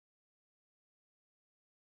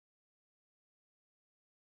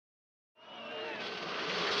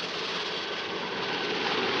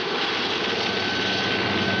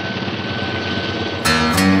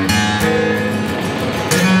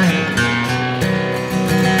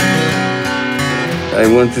I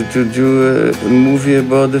wanted to do a movie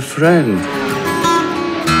about a friend.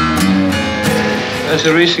 As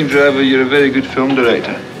a racing driver, you're a very good film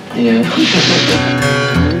director. Yeah.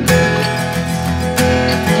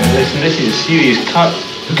 Listen, this is a serious cut.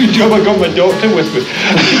 Good job I got my doctor with me.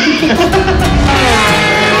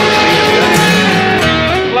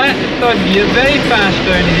 Flat third gear, very fast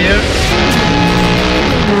down here.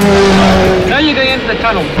 Now you're going into the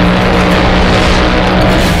tunnel.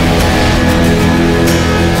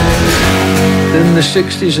 In the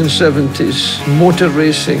 60s and 70s, motor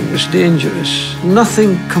racing was dangerous.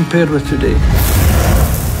 Nothing compared with today.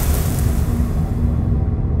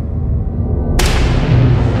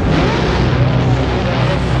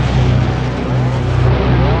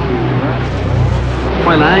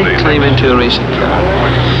 When I climb into a racing car,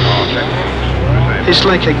 it's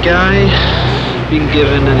like a guy being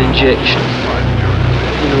given an injection.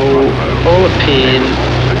 You know, all the pain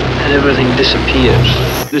and everything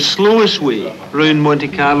disappears. The slowest way round Monte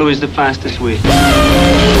Carlo is the fastest way.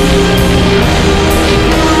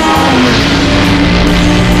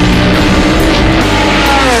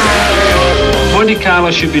 Monte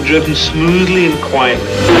Carlo should be driven smoothly and quietly.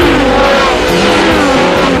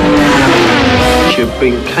 You've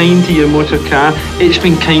been kind to your motor car, it's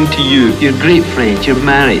been kind to you. You're great friends, you're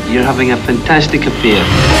married, you're having a fantastic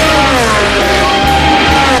affair.